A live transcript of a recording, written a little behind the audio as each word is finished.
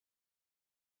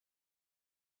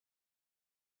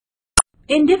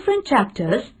In different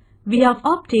chapters, we have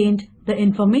obtained the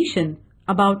information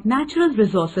about natural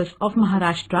resources of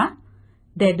Maharashtra,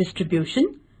 their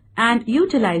distribution and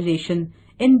utilization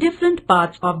in different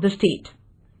parts of the state.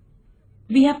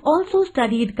 We have also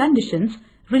studied conditions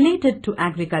related to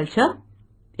agriculture,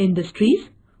 industries,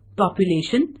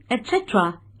 population,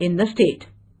 etc. in the state.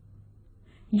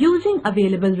 Using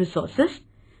available resources,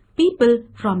 people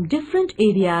from different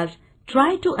areas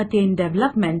try to attain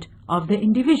development of the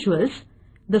individuals,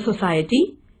 the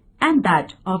society, and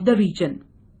that of the region.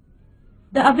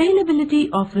 The availability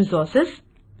of resources,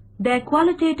 their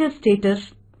qualitative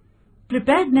status,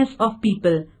 preparedness of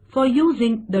people for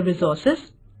using the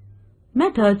resources,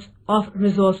 methods of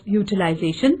resource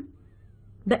utilization,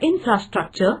 the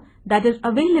infrastructure that is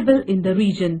available in the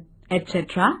region,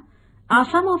 etc. are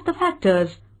some of the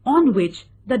factors on which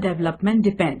the development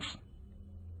depends.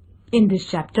 In this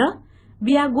chapter,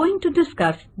 we are going to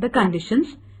discuss the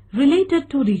conditions related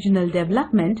to regional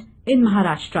development in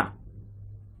Maharashtra.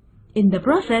 In the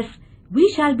process,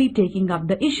 we shall be taking up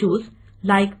the issues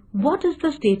like what is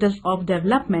the status of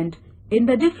development in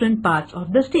the different parts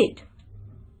of the state?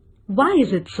 Why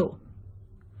is it so?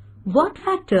 What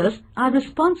factors are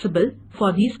responsible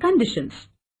for these conditions?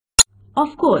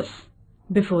 Of course,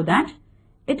 before that,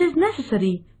 it is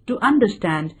necessary to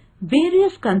understand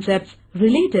various concepts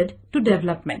related to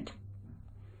development.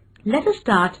 Let us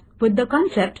start with the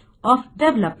concept of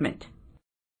development.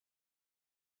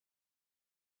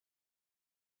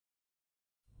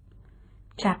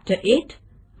 Chapter 8,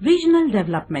 Regional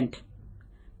Development.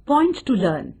 Points to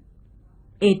learn.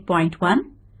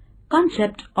 8.1,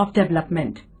 Concept of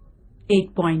Development.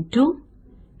 8.2,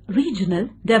 Regional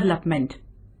Development.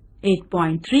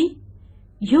 8.3,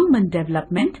 Human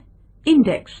Development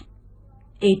Index.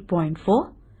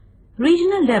 8.4,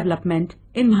 Regional Development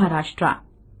in Maharashtra.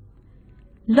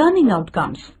 Learning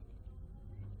outcomes.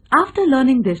 After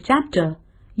learning this chapter,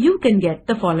 you can get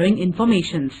the following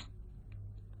informations.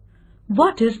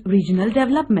 What is regional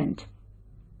development?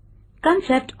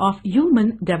 Concept of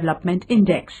Human Development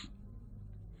Index.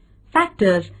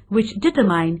 Factors which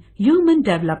determine Human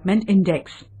Development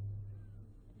Index.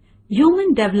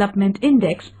 Human Development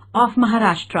Index of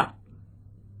Maharashtra.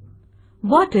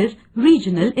 What is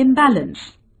regional imbalance?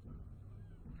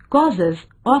 Causes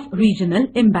of regional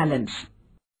imbalance.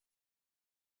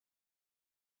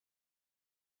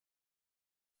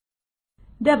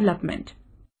 Development.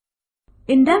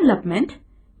 In development,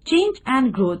 change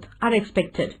and growth are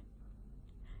expected.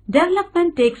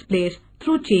 Development takes place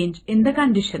through change in the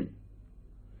condition.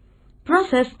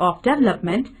 Process of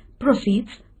development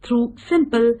proceeds through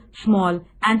simple, small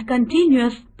and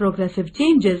continuous progressive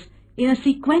changes in a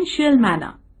sequential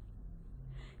manner.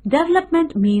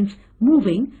 Development means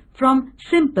moving from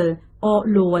simple or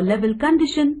lower level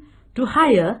condition to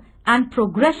higher and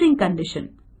progressing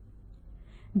condition.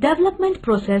 Development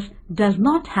process does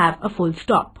not have a full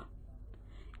stop.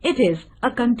 It is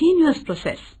a continuous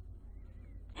process.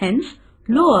 Hence,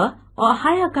 lower or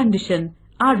higher condition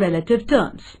are relative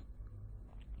terms.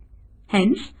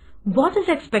 Hence, what is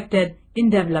expected in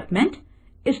development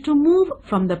is to move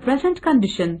from the present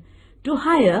condition to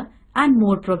higher and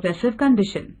more progressive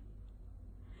condition.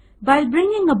 While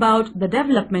bringing about the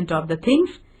development of the things,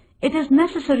 it is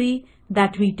necessary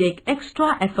that we take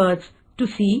extra efforts to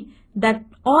see that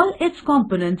all its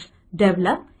components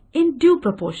develop in due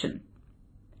proportion.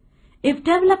 If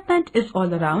development is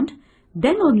all around,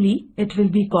 then only it will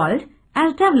be called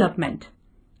as development.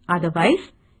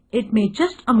 Otherwise, it may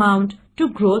just amount to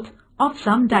growth of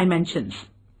some dimensions.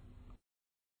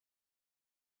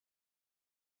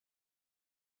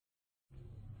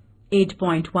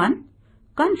 (8.1)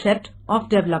 Concept of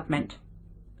development.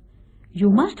 You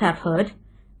must have heard,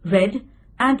 read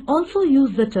and also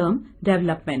used the term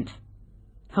development.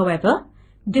 However,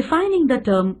 defining the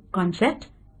term concept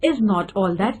is not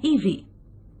all that easy.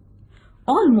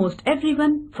 Almost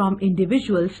everyone from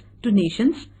individuals to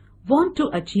nations want to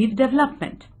achieve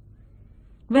development.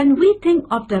 When we think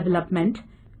of development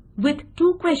with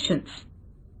two questions,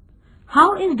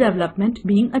 how is development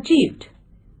being achieved?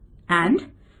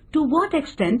 And to what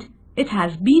extent it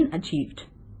has been achieved?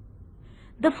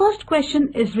 The first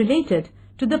question is related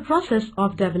to the process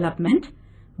of development,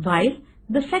 while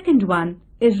the second one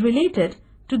is related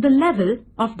to the level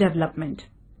of development.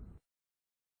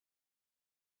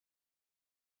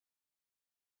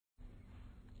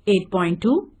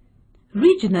 (8.2)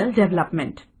 Regional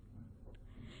development.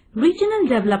 Regional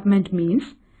development means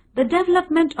the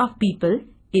development of people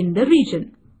in the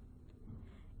region.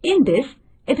 In this,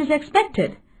 it is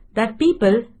expected that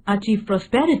people achieve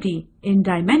prosperity in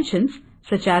dimensions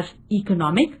such as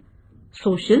economic,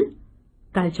 social,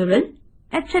 cultural,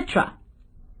 etc.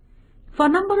 For a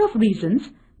number of reasons,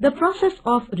 the process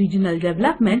of regional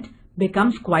development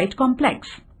becomes quite complex.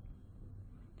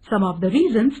 Some of the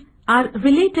reasons are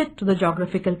related to the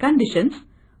geographical conditions,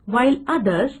 while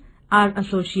others are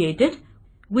associated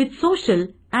with social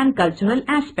and cultural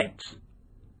aspects.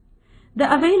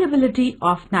 The availability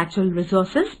of natural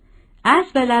resources as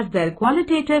well as their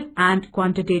qualitative and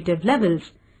quantitative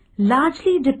levels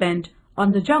largely depend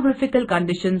on the geographical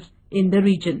conditions in the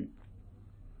region.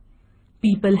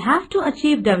 People have to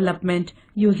achieve development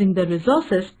using the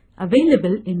resources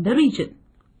available in the region.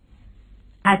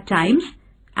 At times,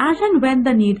 as and when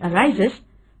the need arises,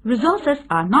 resources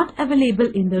are not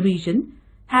available in the region,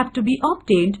 have to be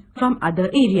obtained from other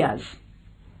areas.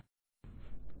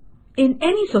 In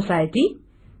any society,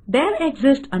 there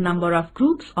exist a number of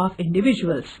groups of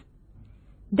individuals.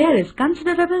 There is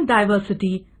considerable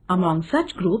diversity among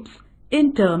such groups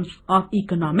in terms of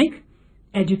economic,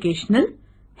 educational,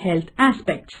 health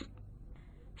aspects.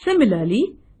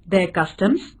 Similarly, their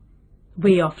customs,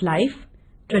 way of life,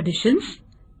 traditions,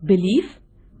 belief,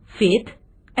 faith,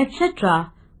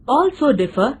 etc. also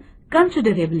differ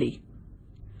considerably.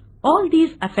 All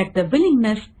these affect the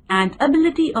willingness and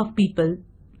ability of people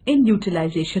in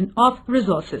utilization of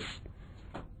resources.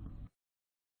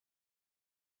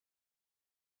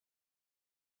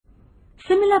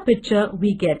 Similar picture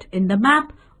we get in the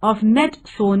map of net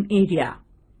sown area.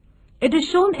 It is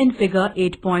shown in figure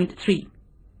 8.3.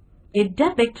 It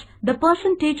depicts the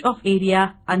percentage of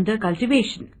area under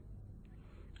cultivation.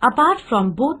 Apart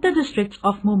from both the districts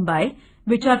of Mumbai,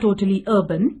 which are totally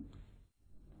urban,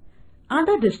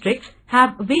 other districts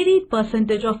have varied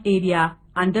percentage of area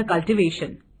under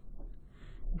cultivation.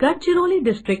 Gadchiroli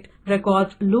district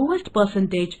records lowest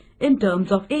percentage in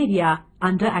terms of area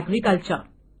under agriculture.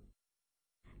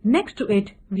 Next to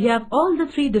it, we have all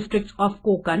the three districts of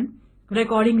Konkan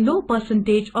recording low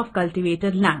percentage of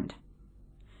cultivated land.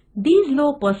 These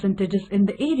low percentages in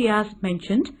the areas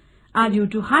mentioned are due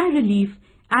to high relief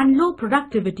and low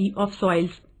productivity of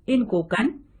soils in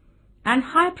Konkan and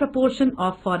high proportion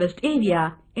of forest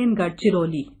area in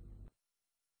Gadchiroli.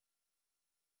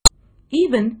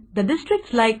 Even the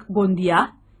districts like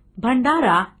Gondia,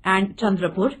 Bhandara and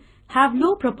Chandrapur have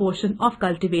low proportion of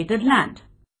cultivated land.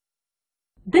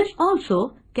 This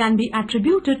also can be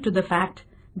attributed to the fact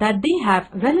that they have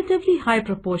relatively high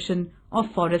proportion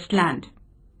of forest land.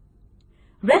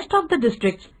 Rest of the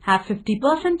districts have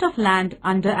 50% of land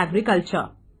under agriculture.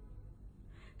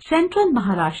 Central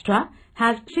Maharashtra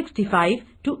has 65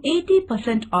 to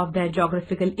 80% of their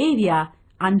geographical area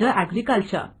under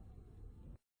agriculture.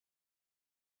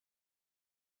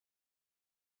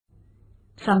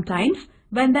 Sometimes,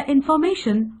 when the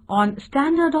information on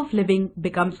standard of living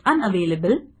becomes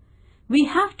unavailable, we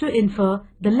have to infer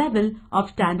the level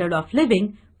of standard of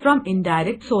living from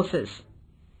indirect sources.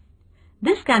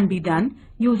 This can be done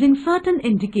using certain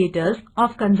indicators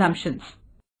of consumptions.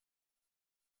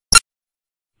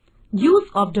 Use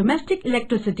of domestic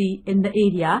electricity in the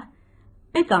area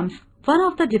becomes one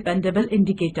of the dependable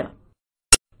indicator.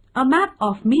 A map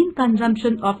of mean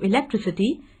consumption of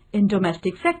electricity in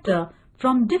domestic sector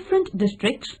from different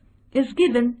districts is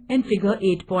given in figure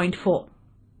 8.4.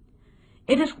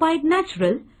 It is quite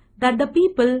natural that the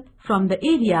people from the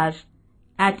areas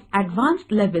at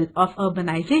advanced level of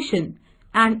urbanization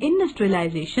and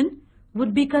industrialization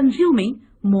would be consuming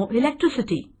more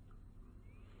electricity.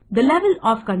 The level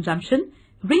of consumption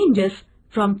ranges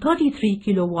from 33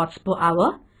 kilowatts per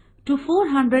hour to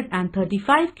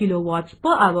 435 kilowatts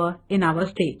per hour in our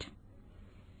state.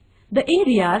 The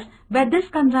areas where this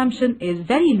consumption is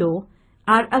very low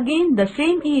are again the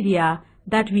same area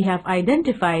that we have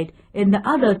identified in the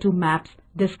other two maps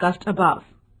discussed above.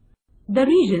 The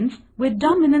regions with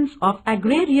dominance of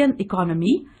agrarian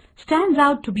economy stands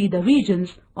out to be the regions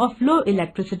of low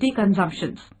electricity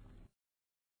consumptions.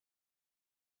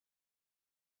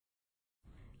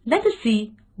 Let us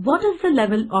see what is the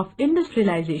level of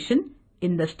industrialization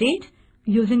in the state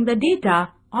using the data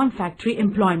on factory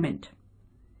employment.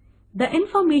 The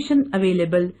information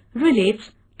available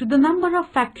relates to the number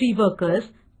of factory workers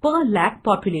per lakh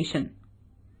population.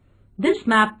 This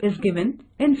map is given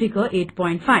in figure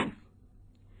 8.5.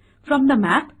 From the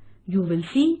map, you will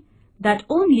see that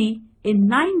only in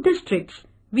 9 districts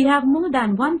we have more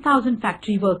than 1,000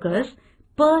 factory workers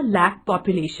per lakh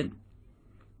population.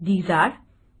 These are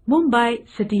Mumbai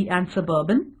city and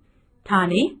suburban,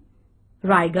 Thane,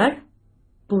 Raigad,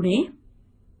 Pune,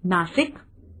 Nasik,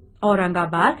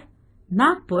 Aurangabad,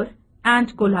 Nagpur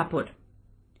and Kolhapur.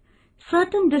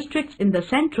 Certain districts in the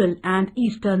central and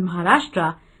eastern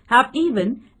Maharashtra have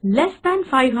even less than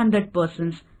 500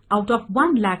 persons out of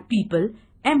 1 lakh people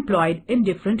employed in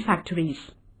different factories.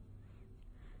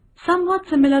 Somewhat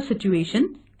similar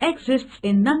situation exists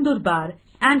in Nandurbar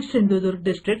and Sindhudurg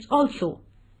districts also.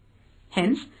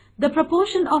 Hence, the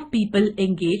proportion of people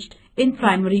engaged in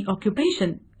primary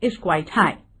occupation is quite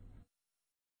high.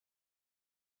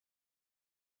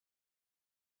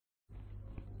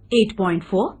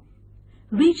 (8.4)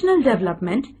 Regional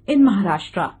development in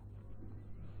Maharashtra.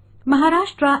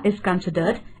 Maharashtra is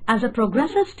considered as a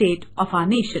progressive state of our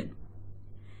nation.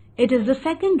 It is the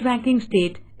second-ranking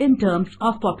state in terms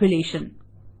of population.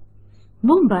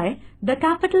 Mumbai, the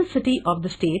capital city of the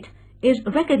state, is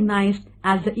recognized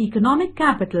as the economic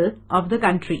capital of the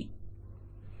country.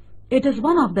 It is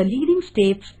one of the leading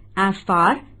states as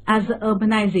far as the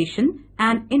urbanization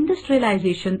and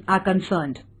industrialization are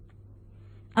concerned.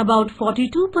 About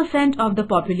 42% of the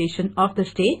population of the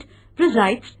state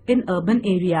resides in urban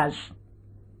areas.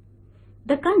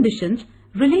 The conditions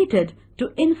related to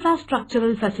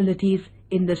infrastructural facilities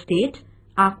in the state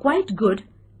are quite good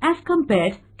as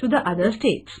compared to the other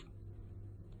states.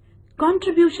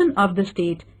 Contribution of the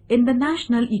state in the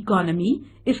national economy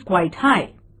is quite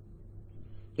high.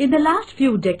 In the last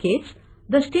few decades,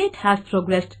 the state has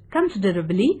progressed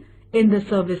considerably in the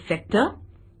service sector,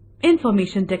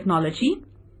 information technology,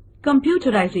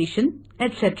 computerization,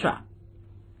 etc.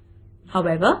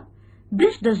 However,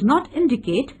 this does not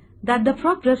indicate that the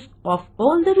progress of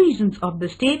all the regions of the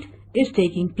state is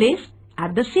taking place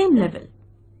at the same level.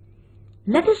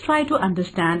 Let us try to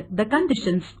understand the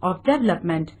conditions of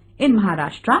development in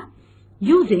Maharashtra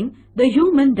using the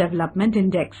Human Development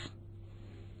Index.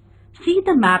 See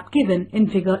the map given in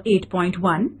figure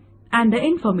 8.1 and the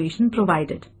information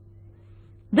provided.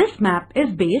 This map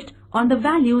is based on the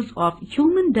values of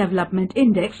Human Development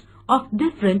Index of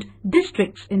different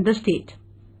districts in the state.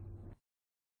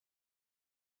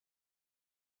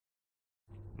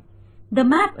 The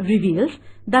map reveals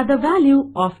that the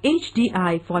value of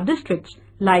HDI for districts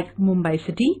like Mumbai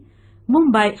City,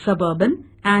 Mumbai Suburban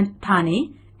and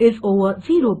Thane is over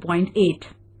 0.8.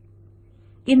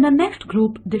 In the next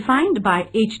group defined by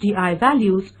HDI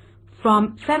values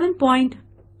from 0.7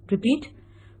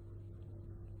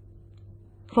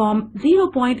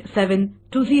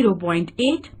 to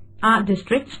 0.8 are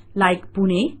districts like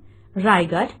Pune,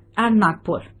 Raigad and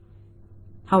Nagpur.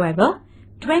 However,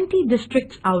 20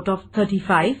 districts out of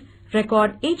 35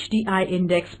 record HDI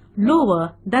index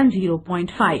lower than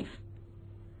 0.5.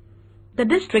 The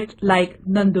districts like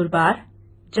Nandurbar,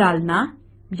 Jalna,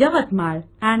 Yavatmal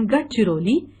and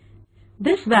Gadchiroli,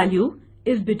 this value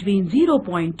is between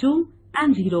 0.2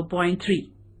 and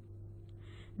 0.3.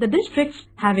 The districts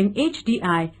having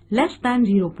HDI less than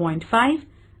 0.5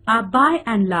 are by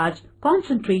and large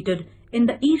concentrated in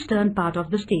the eastern part of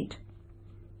the state.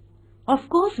 Of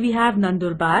course, we have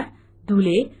Nandurbar,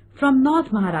 Dhule from North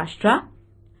Maharashtra,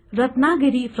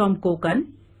 Ratnagiri from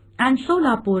Konkan and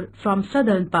Solapur from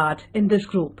southern part in this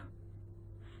group.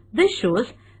 This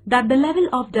shows that the level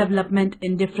of development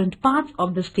in different parts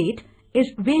of the state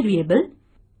is variable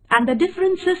and the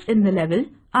differences in the level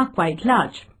are quite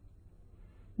large.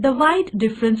 The wide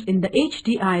difference in the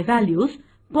HDI values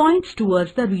points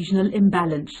towards the regional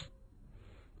imbalance.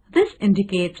 This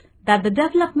indicates that the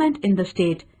development in the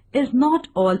state is not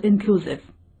all-inclusive.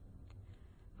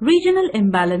 Regional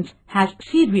imbalance has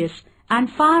serious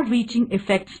and far-reaching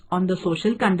effects on the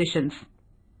social conditions.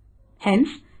 Hence,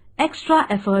 extra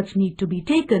efforts need to be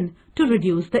taken to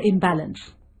reduce the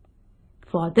imbalance.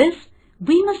 For this,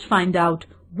 we must find out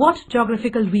what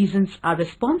geographical reasons are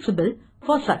responsible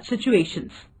for such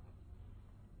situations.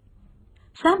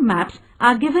 Some maps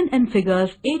are given in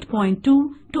figures 8.2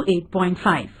 to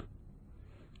 8.5.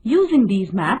 Using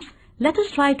these maps, let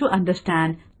us try to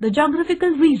understand the geographical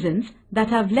reasons that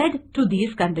have led to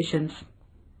these conditions.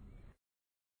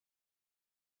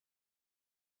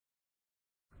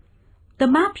 The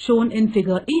map shown in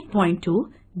figure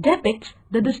 8.2 depicts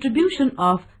the distribution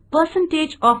of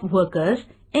percentage of workers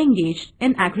engaged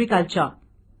in agriculture.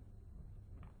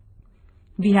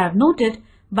 We have noted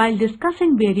while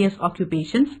discussing various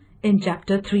occupations in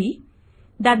chapter 3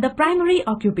 that the primary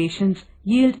occupations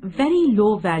yield very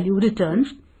low value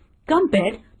returns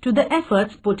compared to the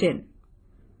efforts put in.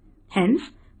 Hence,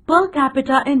 per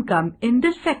capita income in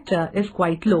this sector is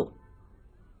quite low.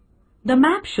 The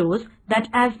map shows that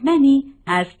as many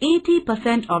as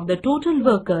 80% of the total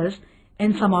workers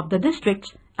in some of the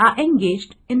districts are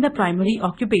engaged in the primary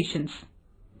occupations.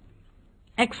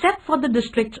 Except for the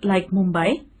districts like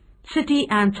Mumbai, City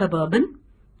and Suburban,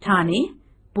 Thane,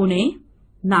 Pune,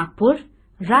 Nagpur,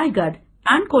 Raigad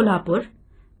and Kolhapur,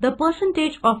 the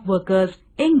percentage of workers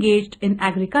engaged in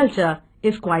agriculture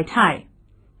is quite high,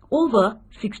 over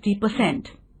 60%.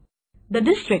 The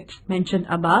districts mentioned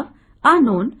above are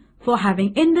known for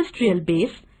having industrial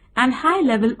base and high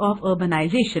level of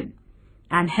urbanization,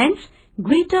 and hence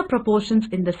greater proportions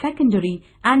in the secondary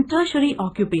and tertiary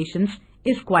occupations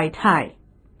is quite high.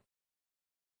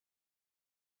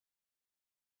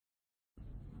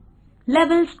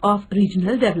 Levels of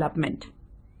regional development.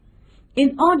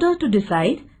 In order to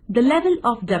decide the level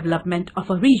of development of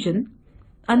a region,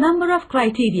 a number of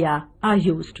criteria are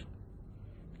used.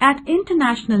 At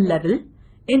international level,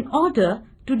 in order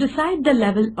to decide the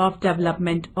level of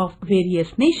development of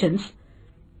various nations,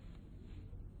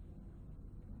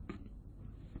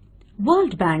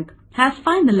 World Bank has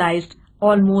finalized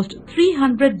almost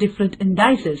 300 different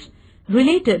indices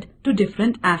related to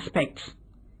different aspects.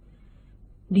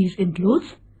 These include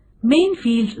main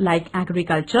fields like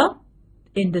agriculture,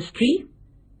 industry,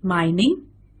 mining,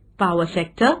 power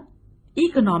sector,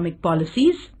 economic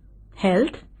policies,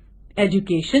 health,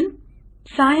 education,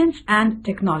 science and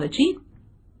technology,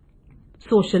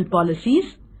 social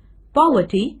policies,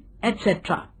 poverty,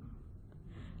 etc.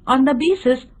 On the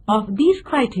basis of these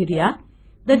criteria,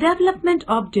 the development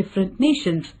of different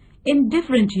nations in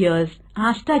different years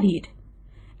are studied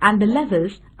and the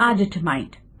levels are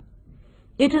determined.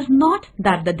 It is not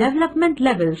that the development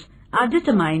levels are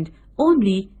determined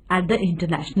only at the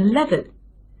international level.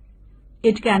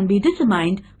 It can be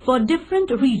determined for different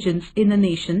regions in a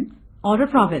nation or a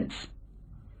province.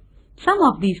 Some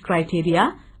of these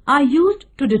criteria are used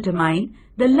to determine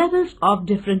the levels of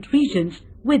different regions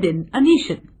within a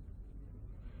nation.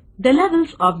 The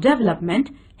levels of development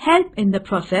help in the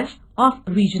process of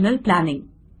regional planning.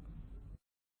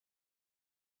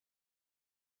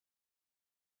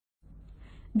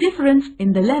 Difference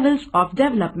in the levels of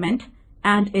development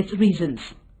and its reasons.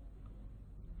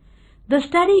 The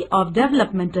study of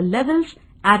developmental levels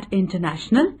at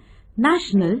international,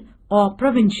 national or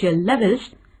provincial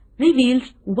levels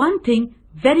reveals one thing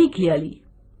very clearly,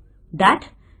 that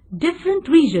different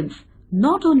regions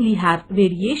not only have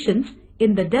variations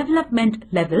in the development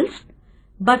levels,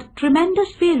 but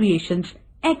tremendous variations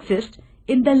exist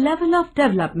in the level of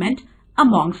development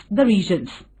amongst the regions.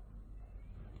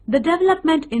 The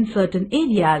development in certain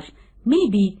areas may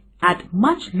be at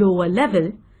much lower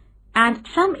level and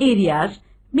some areas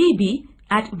may be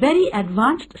at very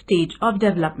advanced stage of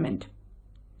development.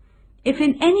 If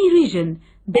in any region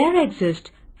there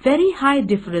exist very high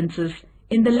differences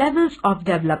in the levels of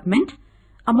development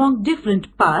among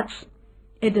different parts,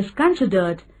 it is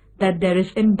considered that there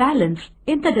is imbalance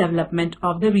in the development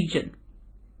of the region.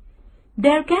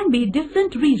 There can be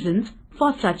different reasons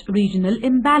for such regional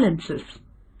imbalances.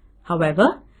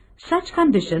 However, such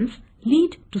conditions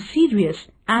lead to serious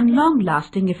and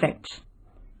long-lasting effects.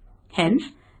 Hence,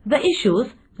 the issues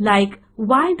like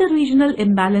why the regional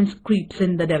imbalance creeps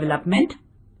in the development,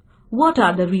 what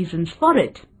are the reasons for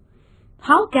it,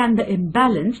 how can the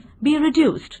imbalance be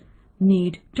reduced,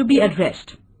 need to be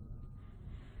addressed.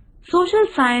 Social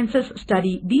sciences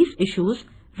study these issues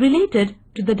related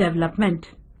to the development.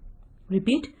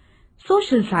 Repeat,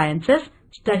 social sciences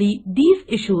study these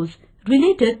issues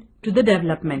related to the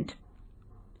development.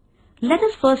 Let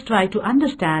us first try to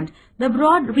understand the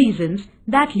broad reasons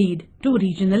that lead to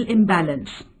regional imbalance.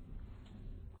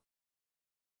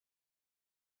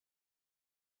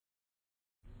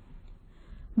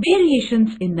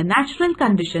 Variations in the natural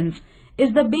conditions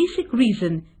is the basic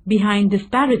reason behind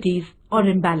disparities or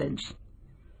imbalance.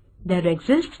 There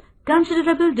exists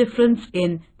considerable difference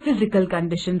in physical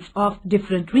conditions of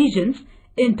different regions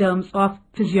in terms of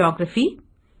physiography,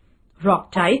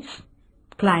 rock types,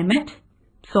 climate,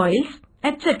 soils,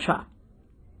 etc.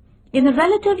 In a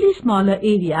relatively smaller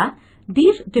area,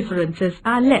 these differences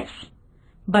are less.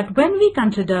 But when we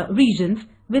consider regions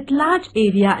with large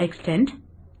area extent,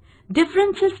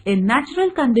 differences in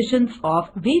natural conditions of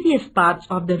various parts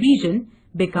of the region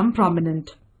become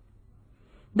prominent.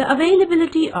 The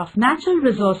availability of natural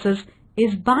resources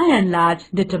is by and large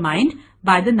determined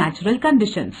by the natural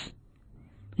conditions,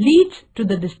 leads to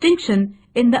the distinction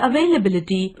in the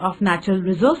availability of natural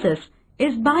resources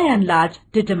is by and large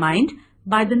determined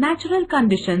by the natural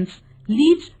conditions,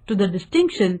 leads to the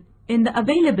distinction in the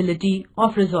availability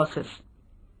of resources.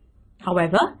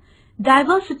 However,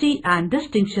 diversity and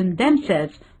distinction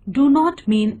themselves do not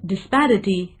mean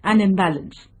disparity and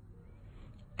imbalance.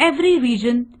 Every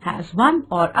region has one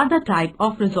or other type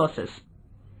of resources.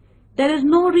 There is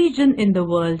no region in the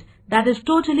world that is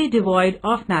totally devoid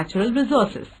of natural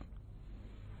resources.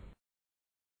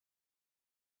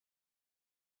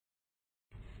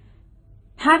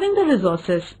 Having the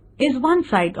resources is one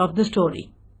side of the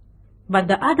story, but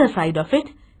the other side of it,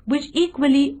 which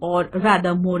equally or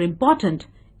rather more important,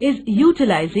 is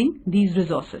utilizing these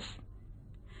resources.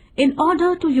 In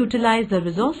order to utilize the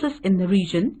resources in the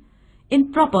region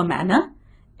in proper manner,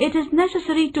 it is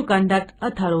necessary to conduct a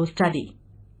thorough study.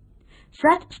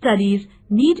 Such studies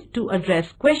need to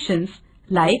address questions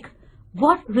like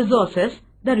what resources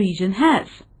the region has.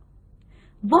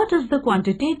 What is the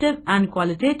quantitative and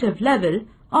qualitative level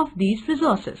of these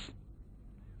resources?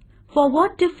 For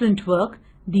what different work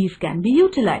these can be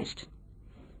utilized?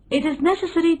 It is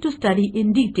necessary to study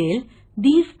in detail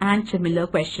these and similar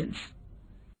questions.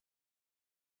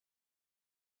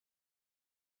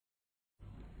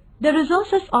 The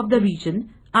resources of the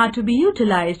region are to be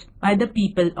utilized by the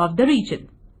people of the region.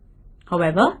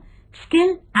 However,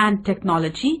 skill and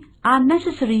technology are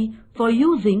necessary for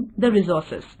using the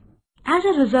resources. As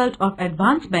a result of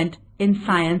advancement in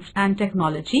science and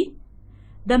technology,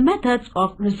 the methods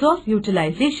of resource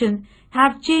utilization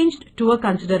have changed to a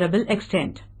considerable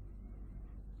extent.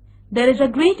 There is a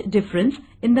great difference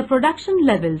in the production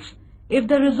levels if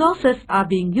the resources are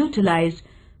being utilized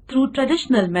through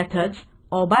traditional methods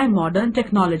or by modern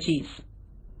technologies.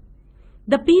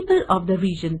 The people of the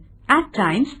region at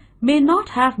times may not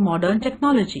have modern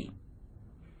technology.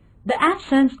 The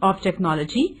absence of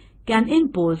technology can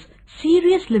impose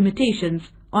serious limitations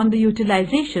on the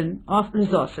utilization of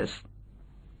resources.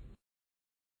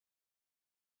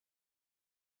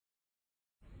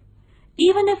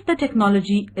 Even if the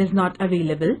technology is not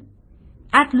available,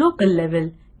 at local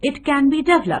level it can be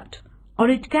developed or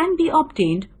it can be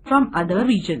obtained from other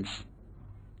regions.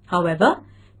 However,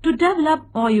 to develop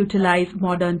or utilize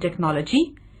modern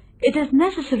technology, it is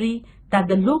necessary that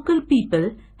the local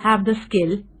people have the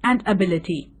skill and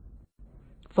ability.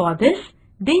 For this,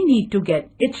 they need to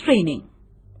get its training.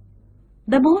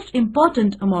 The most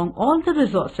important among all the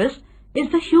resources is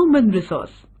the human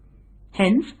resource.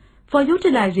 Hence, for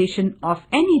utilization of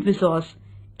any resource,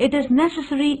 it is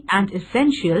necessary and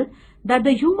essential that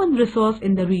the human resource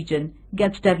in the region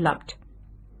gets developed.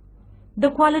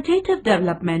 The qualitative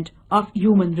development of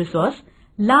human resource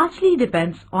largely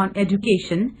depends on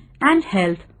education and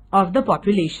health of the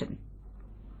population.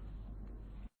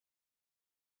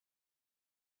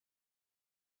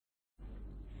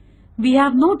 We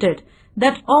have noted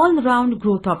that all-round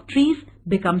growth of trees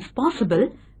becomes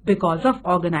possible because of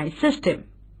organized system.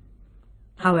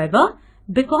 However,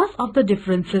 because of the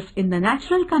differences in the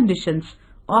natural conditions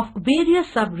of various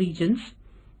sub-regions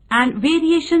and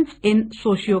variations in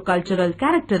socio-cultural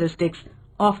characteristics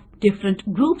of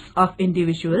different groups of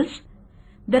individuals,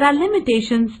 there are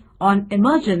limitations on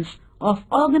emergence of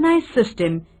organized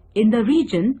system in the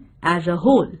region as a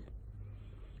whole.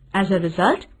 As a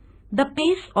result, the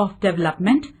pace of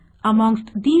development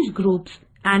amongst these groups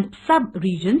and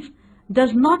sub-regions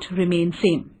does not remain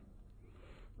same.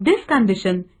 This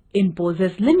condition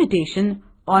imposes limitation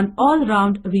on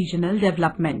all-round regional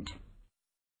development.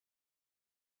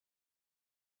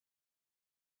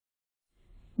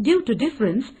 Due to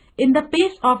difference in the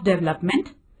pace of development,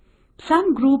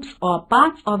 some groups or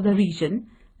parts of the region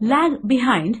lag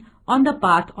behind on the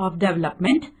path of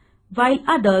development while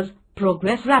others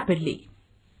progress rapidly.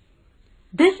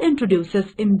 This introduces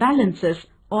imbalances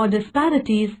or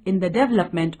disparities in the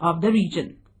development of the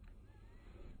region.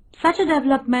 Such a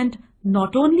development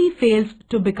not only fails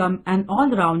to become an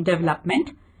all-round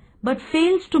development, but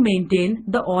fails to maintain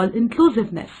the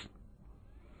all-inclusiveness.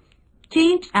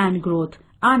 Change and growth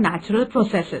are natural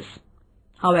processes.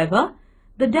 However,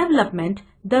 the development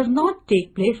does not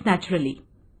take place naturally.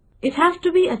 It has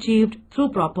to be achieved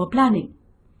through proper planning.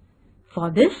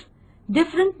 For this,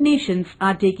 different nations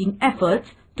are taking efforts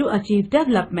to achieve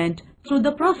development through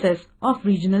the process of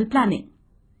regional planning.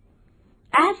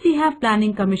 As we have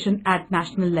planning commission at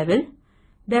national level,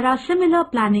 there are similar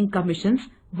planning commissions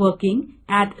working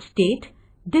at state,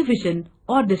 division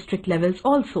or district levels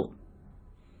also.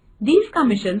 These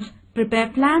commissions prepare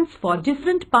plans for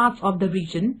different parts of the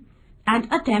region and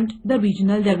attempt the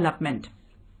regional development.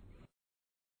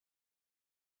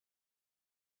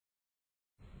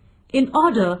 In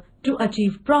order to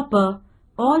achieve proper,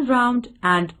 all-round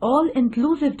and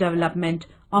all-inclusive development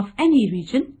of any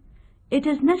region, it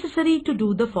is necessary to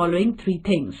do the following three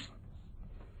things.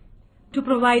 To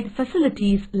provide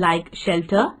facilities like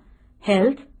shelter,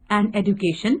 health and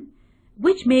education,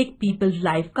 which make people's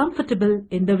life comfortable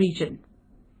in the region.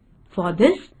 For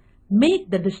this, make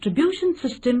the distribution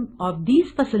system of these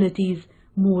facilities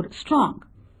more strong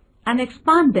and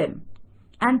expand them,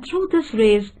 and through this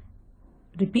raise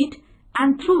the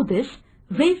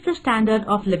standard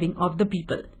of living of the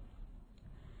people.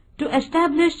 To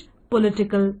establish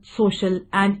political, social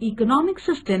and economic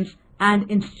systems and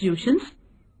institutions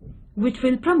which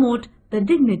will promote the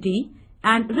dignity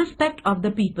and respect of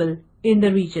the people in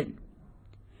the region.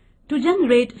 to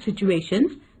generate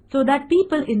situations so that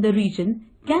people in the region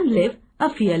can live a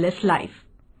fearless life.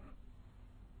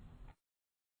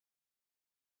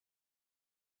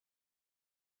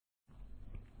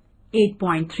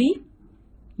 (8.3)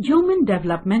 Human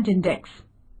Development Index.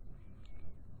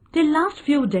 Till last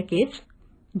few decades,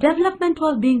 development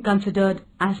was being considered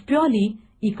as purely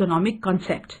economic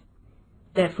concept.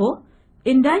 Therefore,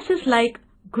 indices like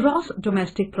Gross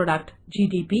Domestic Product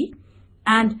 (GDP)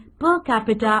 and Per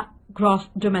Capita Gross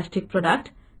Domestic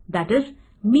Product, that is,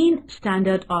 mean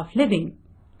standard of living,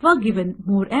 were given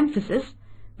more emphasis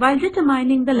while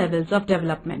determining the levels of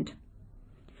development.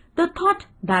 The thought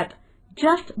that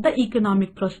just the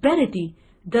economic prosperity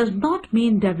does not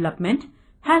mean development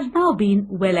has now been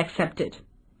well accepted.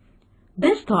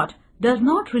 This thought does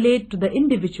not relate to the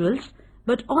individuals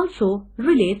but also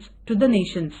relates to the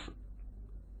nations.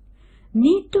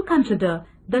 Need to consider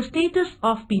the status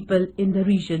of people in the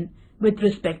region with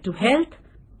respect to health,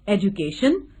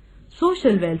 education,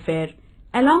 social welfare,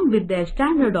 along with their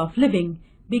standard of living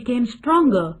became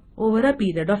stronger over a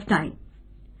period of time.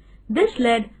 This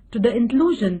led to the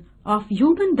inclusion of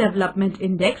Human Development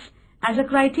Index as a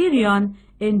criterion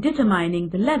in determining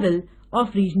the level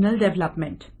of regional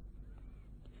development.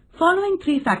 Following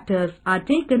three factors are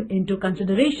taken into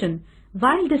consideration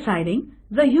while deciding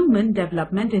the Human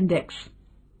Development Index.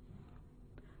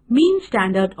 Mean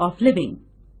standard of living,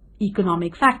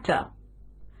 economic factor;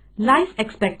 life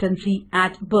expectancy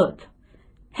at birth,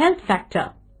 health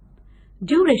factor;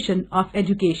 duration of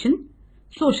education,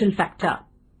 social factor.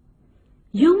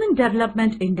 Human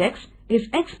Development Index is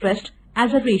expressed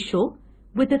as a ratio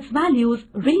with its values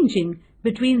ranging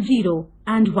between 0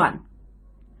 and 1.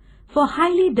 For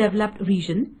highly developed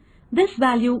region, this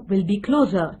value will be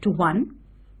closer to 1,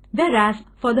 whereas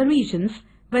for the regions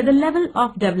where the level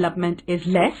of development is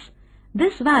less,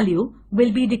 this value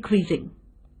will be decreasing.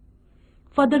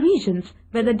 For the regions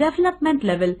where the development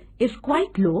level is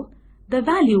quite low, the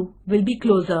value will be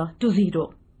closer to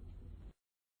 0.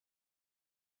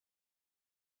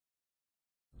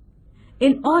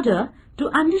 In order to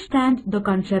understand the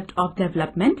concept of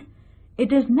development,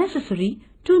 it is necessary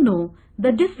to know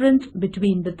the difference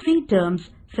between the three terms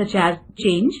such as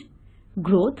change,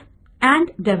 growth,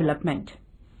 and development.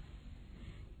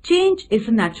 Change is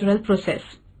a natural process.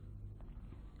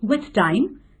 With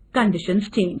time, conditions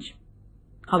change.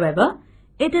 However,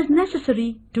 it is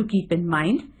necessary to keep in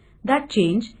mind that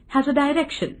change has a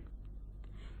direction.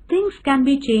 Things can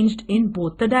be changed in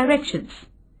both the directions.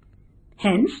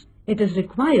 Hence, it is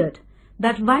required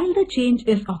that while the change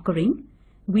is occurring,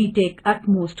 we take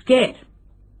utmost care.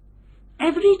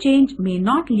 Every change may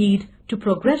not lead to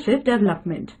progressive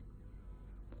development.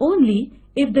 Only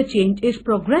if the change is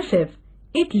progressive,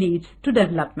 it leads to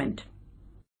development.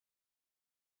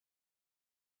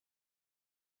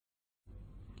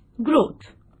 Growth.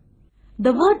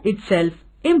 The word itself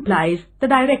implies the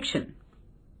direction.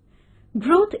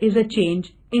 Growth is a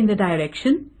change in the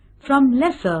direction from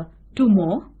lesser to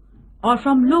more, or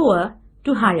from lower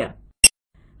to higher.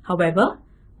 However,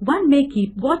 one may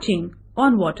keep watching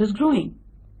on what is growing.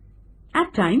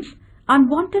 At times,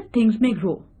 unwanted things may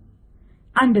grow.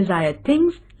 Undesired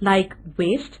things like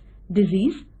waste,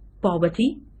 disease,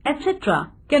 poverty,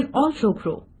 etc. can also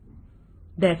grow.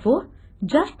 Therefore,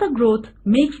 just the growth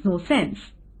makes no sense.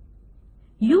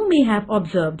 You may have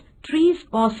observed trees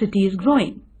or cities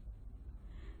growing.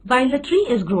 While the tree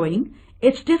is growing,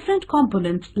 its different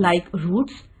components like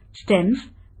roots, stems,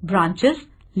 branches,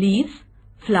 leaves,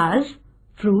 flowers,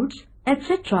 fruits,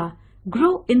 etc.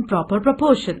 grow in proper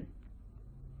proportion.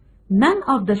 None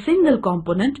of the single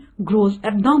component grows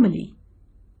abnormally.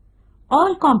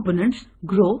 All components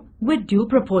grow with due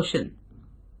proportion.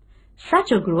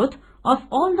 Such a growth of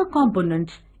all the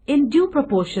components in due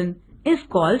proportion is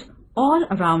called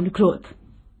all-around growth.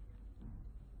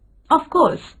 Of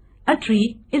course, a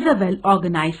tree is a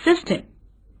well-organized system.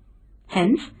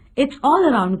 Hence, its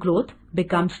all-around growth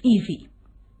becomes easy.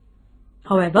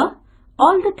 However,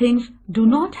 all the things do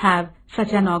not have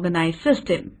such an organized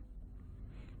system.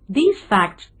 These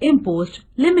facts imposed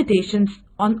limitations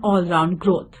on all-round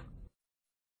growth.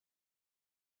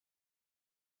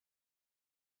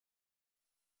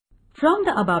 From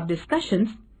the above discussions,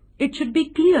 it should be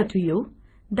clear to you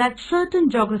that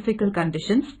certain geographical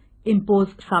conditions impose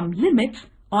some limits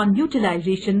on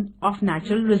utilization of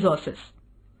natural resources.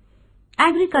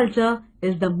 Agriculture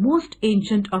is the most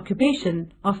ancient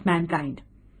occupation of mankind.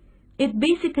 It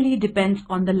basically depends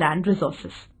on the land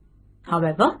resources.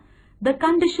 However, the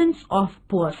conditions of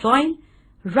poor soil,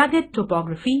 rugged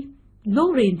topography,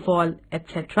 low rainfall,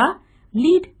 etc.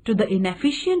 lead to the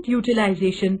inefficient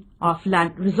utilization of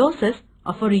land resources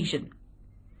of a region.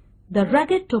 the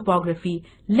rugged topography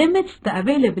limits the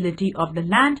availability of the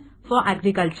land for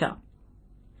agriculture.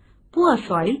 Poor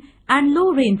soil and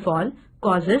low rainfall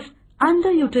causes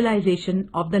underutilization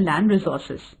of the land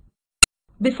resources.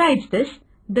 Besides this,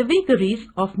 the vagaries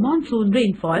of monsoon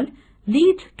rainfall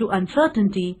lead to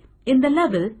uncertainty in the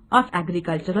level of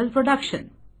agricultural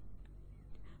production.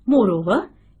 Moreover,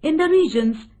 in the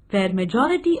regions where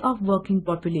majority of working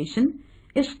population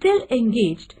is still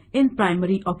engaged in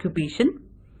primary occupation,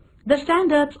 the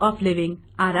standards of living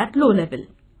are at low level.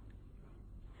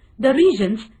 The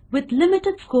regions with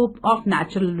limited scope of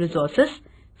natural resources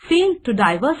fail to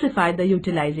diversify the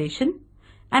utilization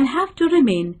and have to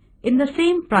remain in the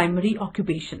same primary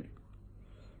occupation.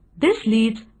 This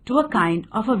leads to a kind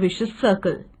of a vicious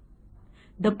circle.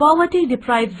 The poverty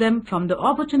deprives them from the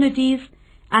opportunities,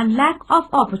 and lack of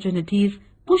opportunities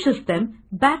pushes them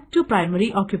back to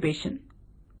primary occupation.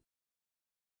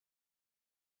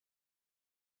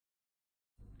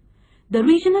 The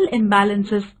regional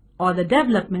imbalances or the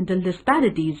developmental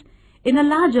disparities in a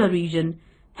larger region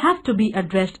have to be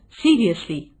addressed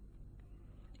seriously.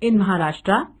 In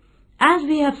Maharashtra, as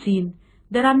we have seen,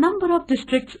 there are a number of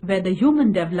districts where the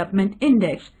Human Development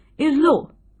Index is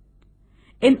low.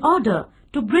 In order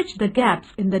to bridge the gaps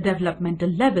in the developmental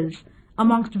levels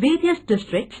amongst various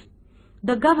districts,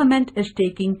 the government is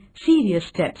taking serious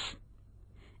steps.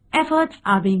 Efforts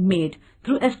are being made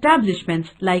through establishments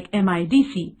like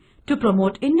MIDC to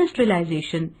promote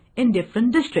industrialization in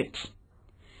different districts.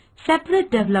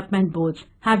 Separate development boards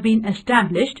have been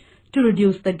established to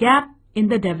reduce the gap in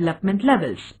the development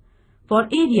levels for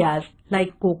areas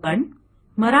like Konkan,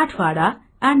 Marathwada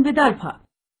and Vidarbha.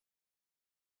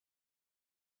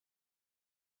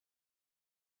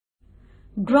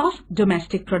 Gross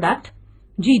Domestic Product,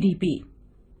 GDP.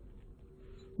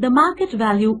 The market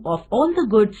value of all the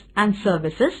goods and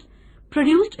services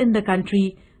produced in the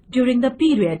country during the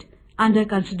period under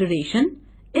consideration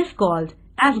is called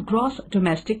as Gross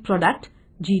Domestic Product,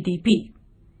 GDP.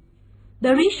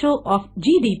 The ratio of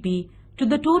GDP to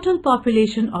the total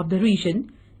population of the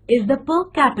region is the per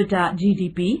capita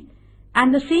GDP,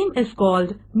 and the same is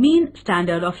called mean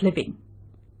standard of living.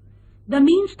 The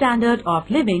mean standard of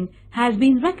living has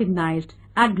been recognized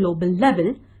at global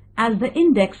level as the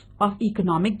index of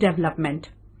economic development.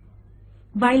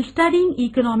 While studying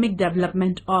economic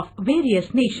development of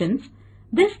various nations,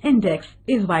 this index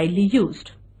is widely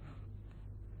used.